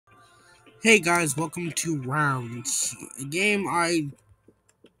Hey guys, welcome to Rounds, a game I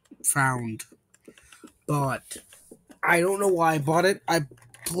found, but I don't know why I bought it.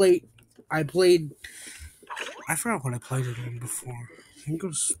 played, I played, I forgot what I played it on before. I think it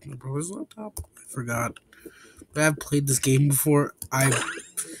was my brother's laptop. I forgot, but I've played this game before. I'm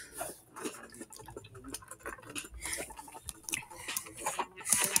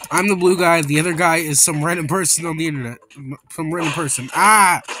the blue guy. The other guy is some random person on the internet. Some random person.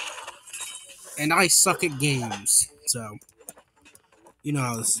 And I suck at games, so you know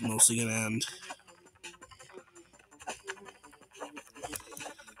how this is mostly gonna end.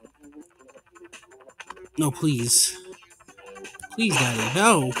 No, please. Please, Daddy.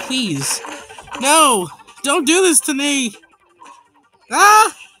 No, please. No! Don't do this to me!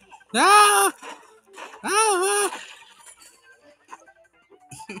 Ah! Ah! Ah!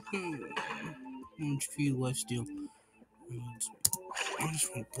 How much few life steal? I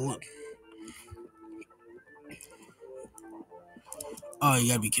just want bullet. Oh, you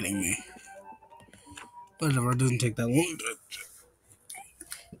gotta be kidding me. Whatever, it doesn't take that long.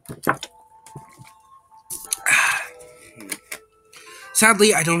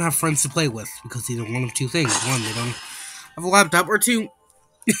 Sadly, I don't have friends to play with because either one of two things. One, they don't have a laptop, or two,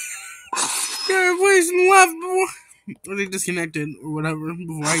 they're wasting the laptop, or they disconnected, or whatever,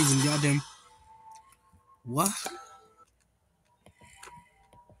 before I even goddamn. What?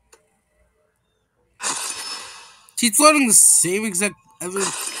 Keeps loading the same exact.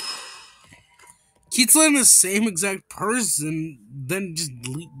 Keeps loading the same exact person, then just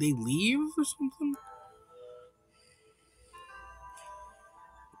they leave or something?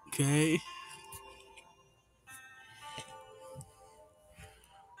 Okay.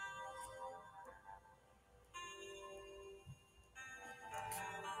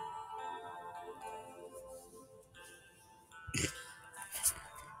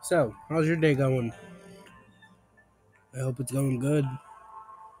 So, how's your day going? I hope it's going good.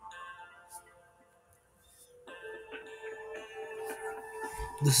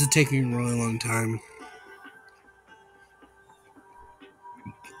 This is taking a really long time.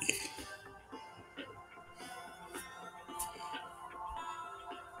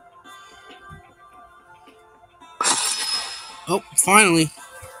 Oh, finally.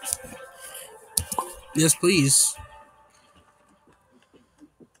 Yes, please.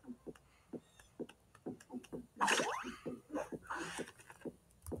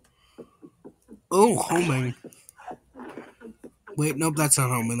 Oh, homing. Wait, nope, that's not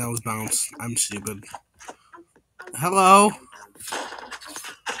homing. That was bounce. I'm stupid. Hello?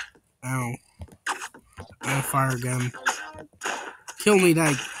 Ow. I fire again. Kill me,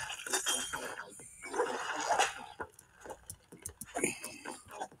 Dyke.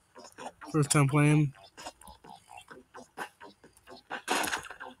 First time playing.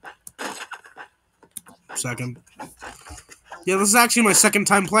 Second. Yeah, this is actually my second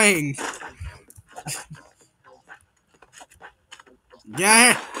time playing.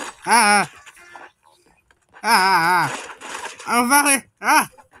 Yeah. Ah. Ah. I'm Valley. Ah.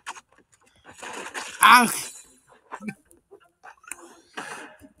 Ah.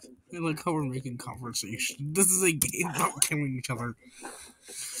 I like how we're making conversation. This is a game about killing each other.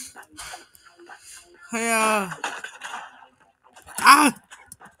 Hey, Ah!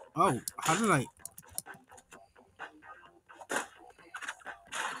 Oh, how did I...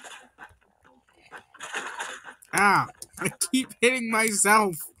 Ah! I keep hitting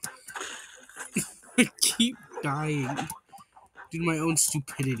myself! I keep dying due to my own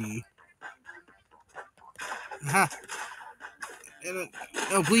stupidity. Ah!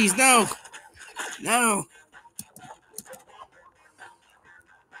 No, please, no! No!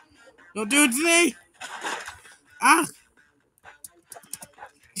 Don't do it to me! Ah!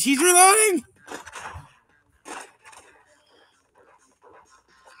 She's reloading!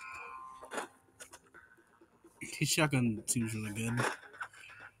 His shotgun seems really good.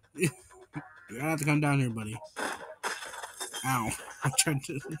 You're gonna have to come down here, buddy. Ow. I tried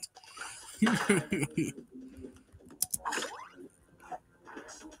to...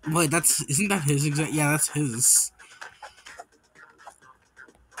 Wait, that's... Isn't that his exact... Yeah, that's his.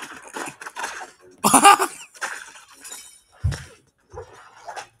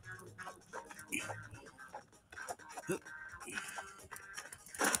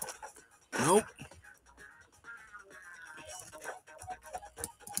 Nope.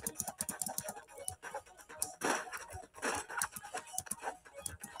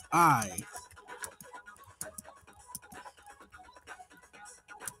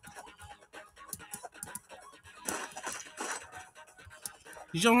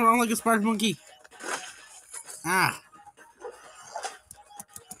 He's jumping around like a spider monkey. Ah.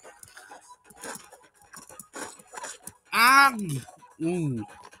 Ah! Ooh.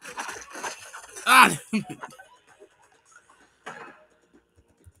 Ah!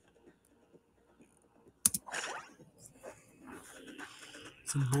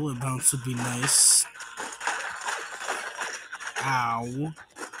 Some bullet bounce would be nice. Ow.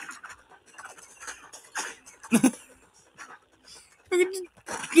 I can just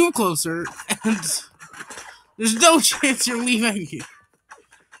do it closer, and there's no chance you're leaving.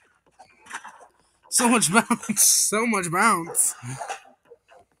 So much bounce. So much bounce.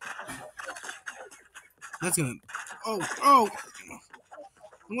 That's gonna. Oh, oh.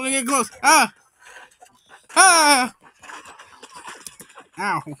 I'm gonna get close. Ah! Ah!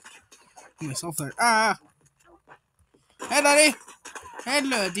 Ow. Put myself there. Ah! Hey, buddy! Hey,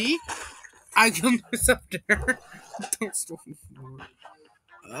 Luddy! I killed myself there. Don't stop me.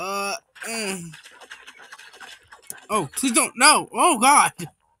 Eh. Oh, please don't. No! Oh, God!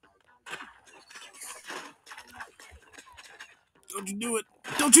 Don't you do it.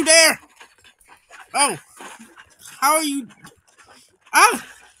 Don't you dare! Oh! How are you? Ah!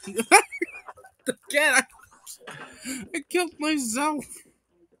 Again, I killed myself.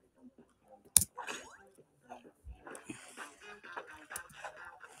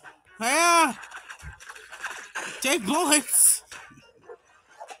 Yeah! Take bullets!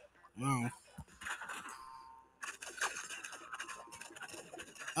 Wow.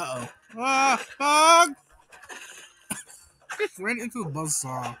 Uh-oh. Ah! Ah! Just ran into the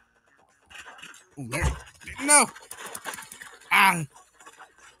buzzsaw. Oh, there. No! Ah!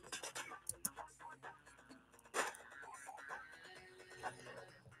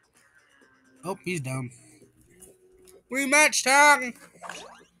 Oh, he's down. Rematch time!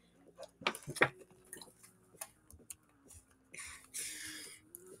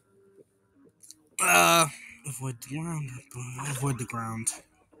 Avoid the ground. Avoid the ground.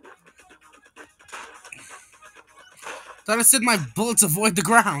 Thought I said my bullets avoid the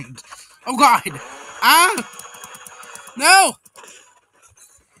ground. Oh, God! Ah! No!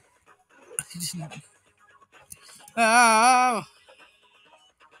 Oh!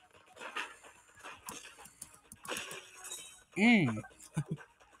 Mmm.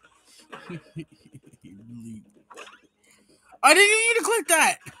 I didn't even need to click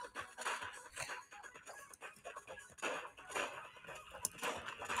that!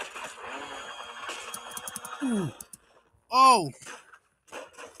 Ooh. Oh!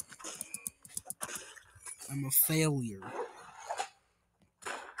 I'm a failure.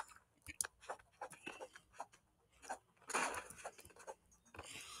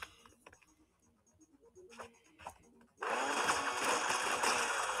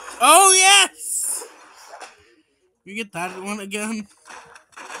 Oh, yes! You get that one again?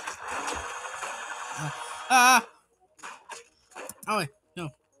 Ah! Oh, wait. No.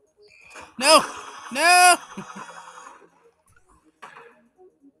 No! No!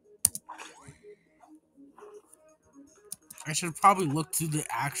 I should probably look through the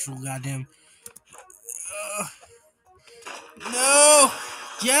actual goddamn... No!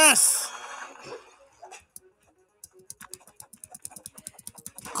 Yes!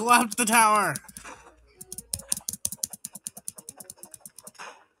 Collapse the tower!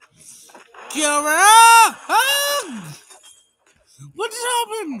 Get over! Ah! Ah! What just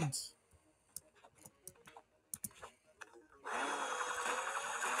happened?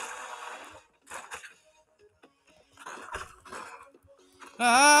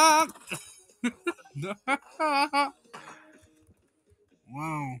 Ah!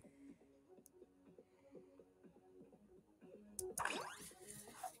 Wow.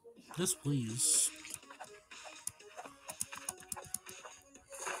 Yes, please.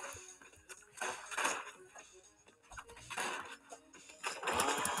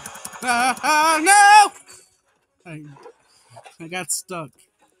 No! I got stuck.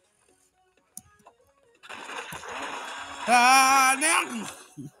 No!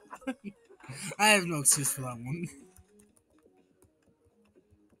 I have no excuse for that one.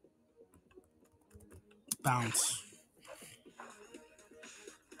 Bounce.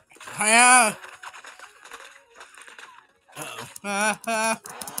 Uh-oh.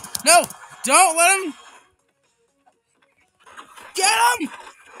 No! Don't let him! Get him!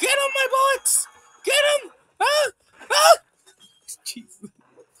 Get him, my bullets! Get him! Ah! Ah! Jesus.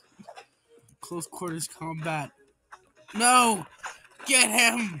 Close quarters combat. No! Get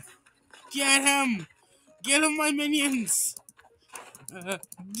him! Get him! Get him, my minions! Run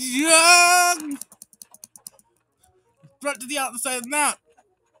to the other side of the map!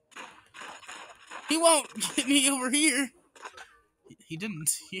 He won't get me over here! He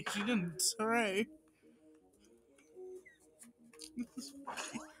didn't. He didn't. Hooray.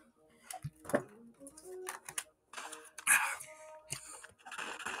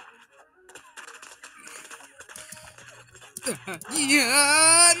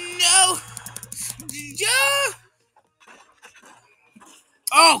 Yeah, no. Yeah.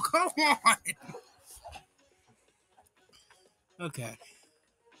 Oh, come on. Okay.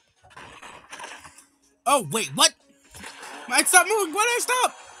 Oh, wait, what? I stopped moving. Why did I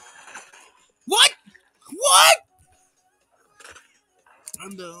stop? What? What?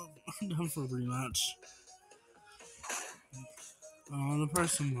 I'm done. I'm done for a rematch. Oh, the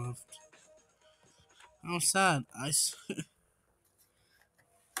person left. How sad.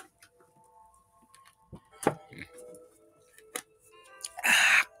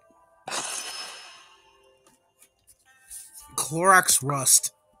 Clorox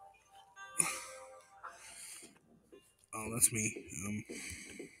Rust. Oh, that's me.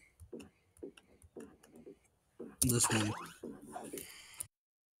 This one.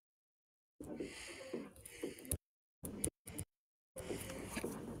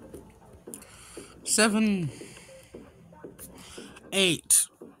 7, 8,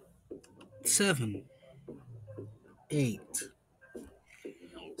 7, 8,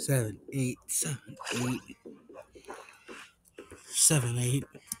 7, 8, 7, 8, 7, 8.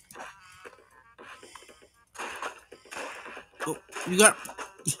 Oh, you got.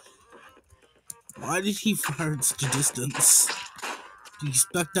 Why did he fire at such a distance? Do you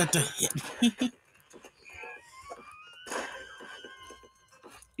expect that to hit me?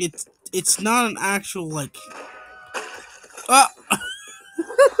 It's not an actual like. Ah!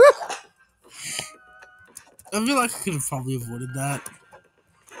 I feel like I could have probably avoided that.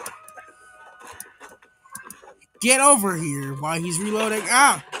 Get over here while he's reloading.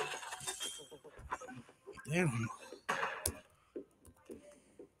 Ah! Damn.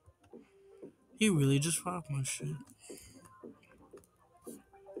 He really just robbed my shit.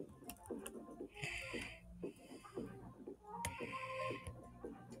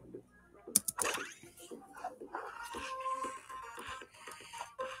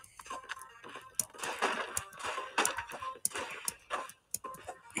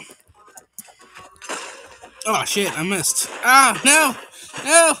 Oh shit, I missed. Ah, no!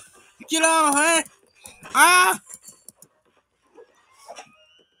 No! Get off, eh? Ah!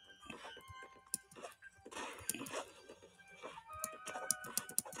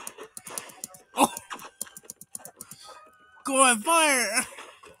 Oh! Go on fire!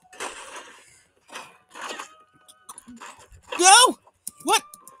 No! What?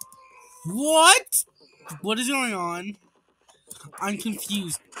 What? What is going on? I'm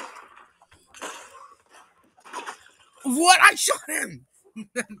confused. What? I shot him!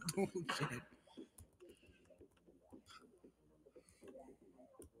 Oh, shit.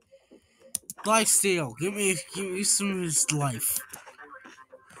 Life steal. Give me some of his life.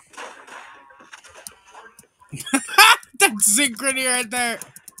 That's synchrony right there.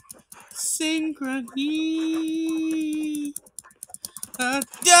 Synchrony.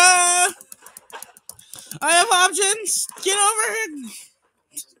 Yeah. I have options. Get over it.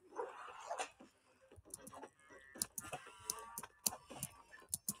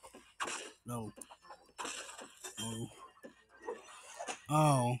 No. Oh.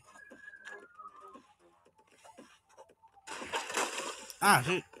 Oh. Ah,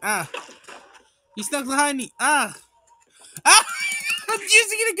 shit. Ah. He stuck behind me. Ah. Ah. I'm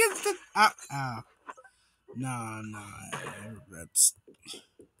using it against the. Ah. Ah. Nah. That's.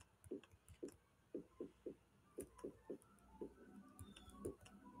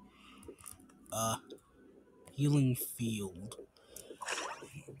 Healing field.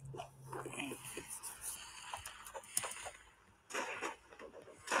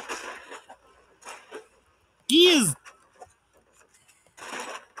 He is.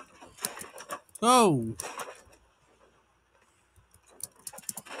 Oh.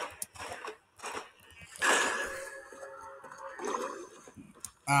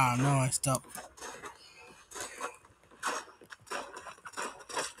 Ah, no, I stopped.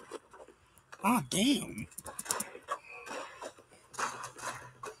 Ah, damn.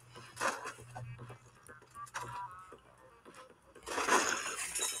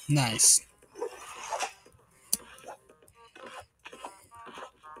 Nice.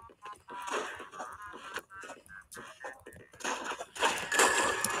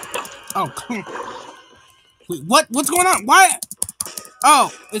 Oh, come on. Wait, what? What's going on? Why? Oh,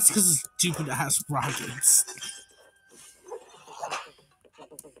 it's because it's stupid ass rockets.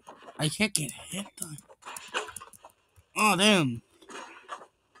 I can't get hit. Oh, damn.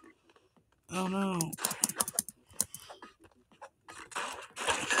 Oh, no.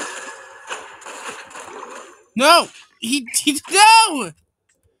 No! No!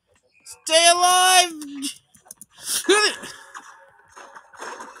 Stay alive!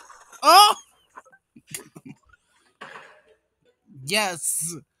 Oh!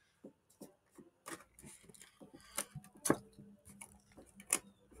 Yes.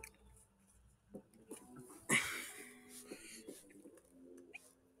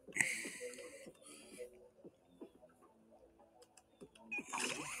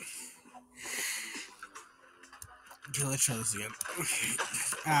 Okay, let's try this again.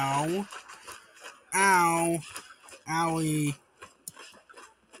 Ow. Ow. Owie.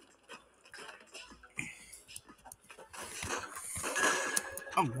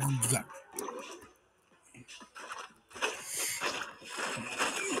 Oh, you got.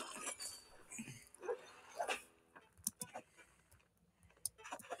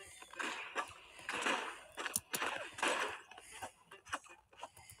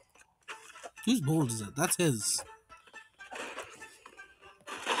 Whose bullet is it? That's his.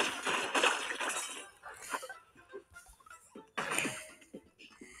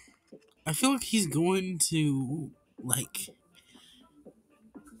 I feel like he's going to, like...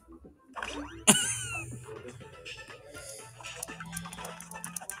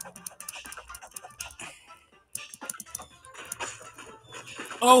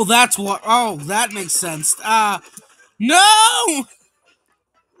 Oh, that's what... Oh, that makes sense. No!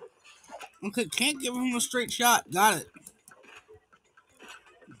 Okay, can't give him a straight shot. Got it.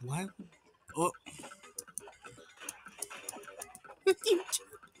 What? Oh.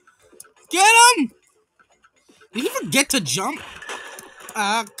 Get him! Did he forget to jump?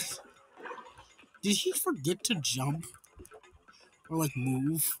 Did he forget to jump? Or, like,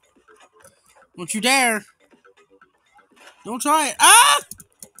 move? Don't you dare! Don't try it! Ah!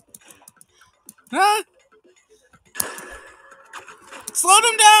 Ah! Slow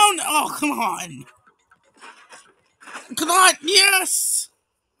him down! Oh, come on! Come on! Yes!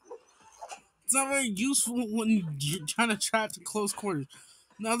 It's not very useful when you're trying to trap in close quarters.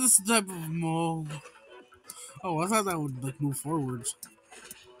 Now this is the type of move. Oh, I thought that would, like, move forwards.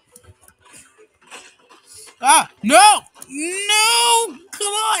 Ah! No! No!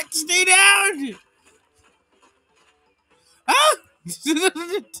 Come on! Stay down! Ah!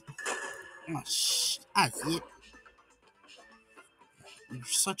 Oh, shh. Ah, zit. You're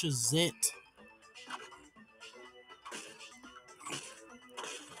such a zit.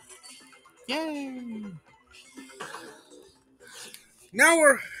 Yay! Now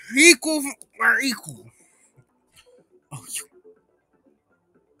we're equal. We're equal.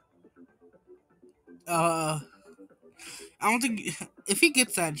 Oh, I don't think if he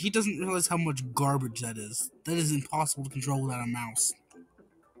gets that, he doesn't realize how much garbage that is. That is impossible to control without a mouse.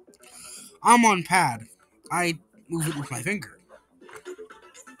 I'm on pad. I move it with my finger.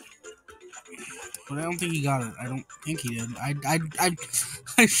 But I don't think he got it. I don't think he did. I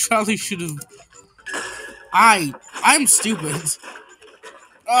probably should have. I'm stupid.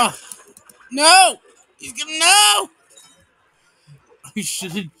 Oh no! He's gonna no! I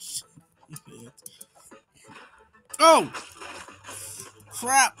should have. Oh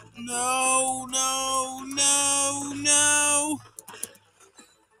crap! No! No! No! No!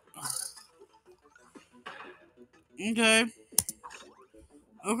 Okay.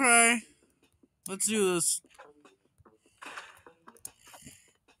 Okay. Let's do this.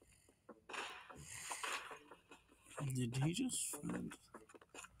 Did he just...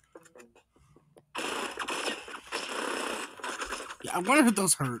 Yeah, I wonder if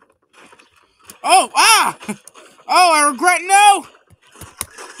those hurt. Oh! Ah! Oh, I regret... No!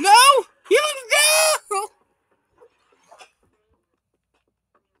 No! He no!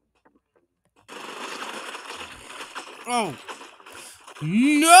 Oh.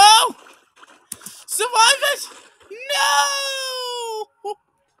 No! Survive it! No!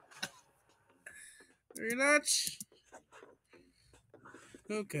 Very much.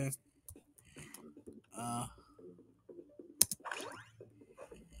 Okay.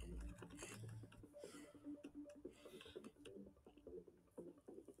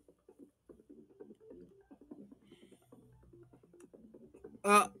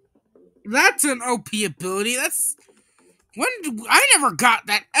 That's an OP ability. That's... When... I never got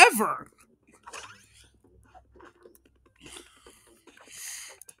that, ever!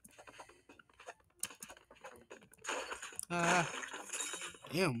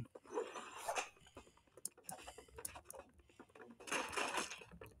 Damn.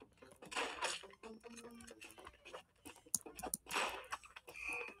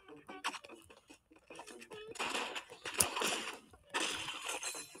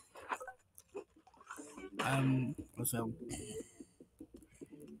 What's that?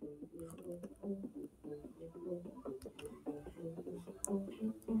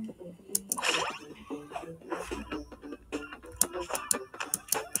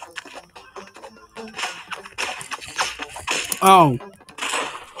 Oh.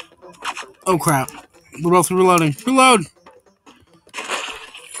 Oh crap. We're both reloading. Reload!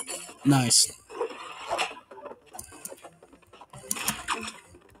 Nice.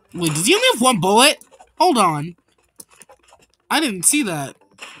 Wait, does he only have one bullet? Hold on. I didn't see that.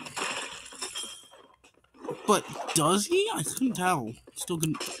 But does he? I couldn't tell. Still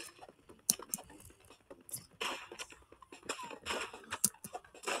couldn't.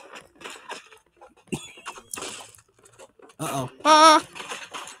 Uh-oh.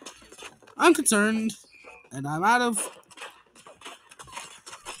 I'm concerned. And I'm out of...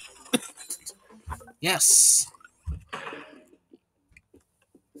 Yes.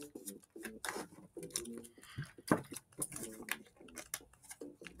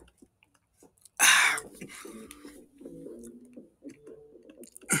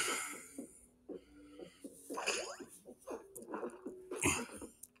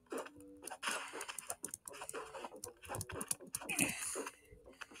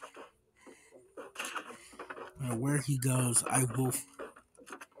 Where he goes, I will...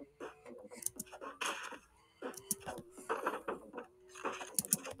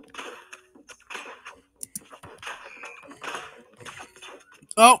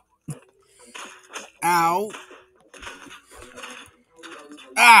 Oh! Ow.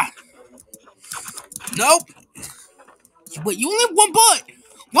 Ah! Nope! Wait, you only have one bullet!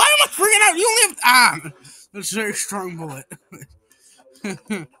 Why am I freaking out? You only have... Ah! That's a very strong bullet.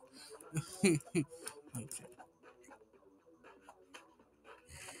 Okay.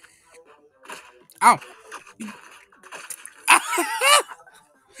 Ow!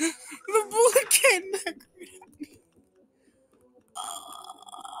 The bullet came back.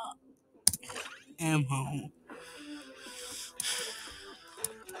 Ammo.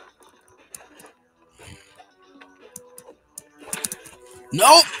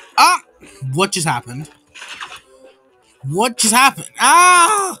 Nope! Ah! What just happened? What just happened?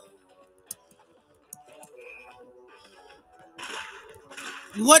 Ah!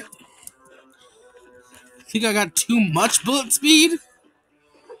 What? Think I got too much bullet speed?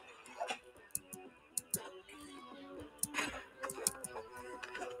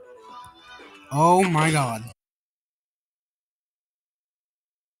 Oh my god.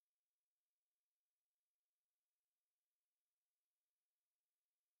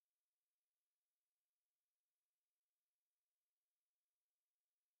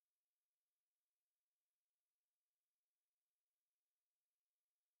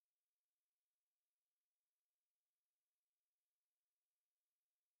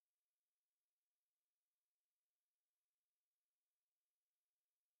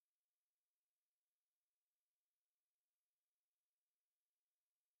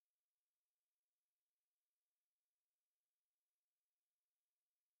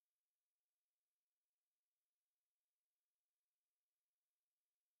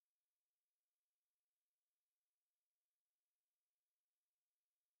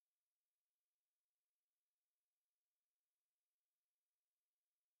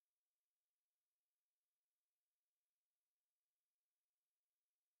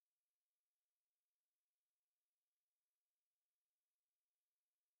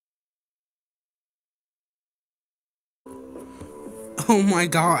 Oh my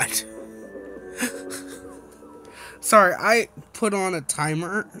god. Sorry, I put on a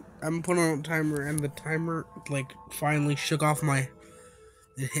timer. I'm putting on a timer and the timer like finally shook off my...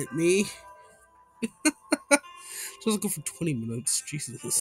 It hit me. So let's go for 20 minutes. Jesus.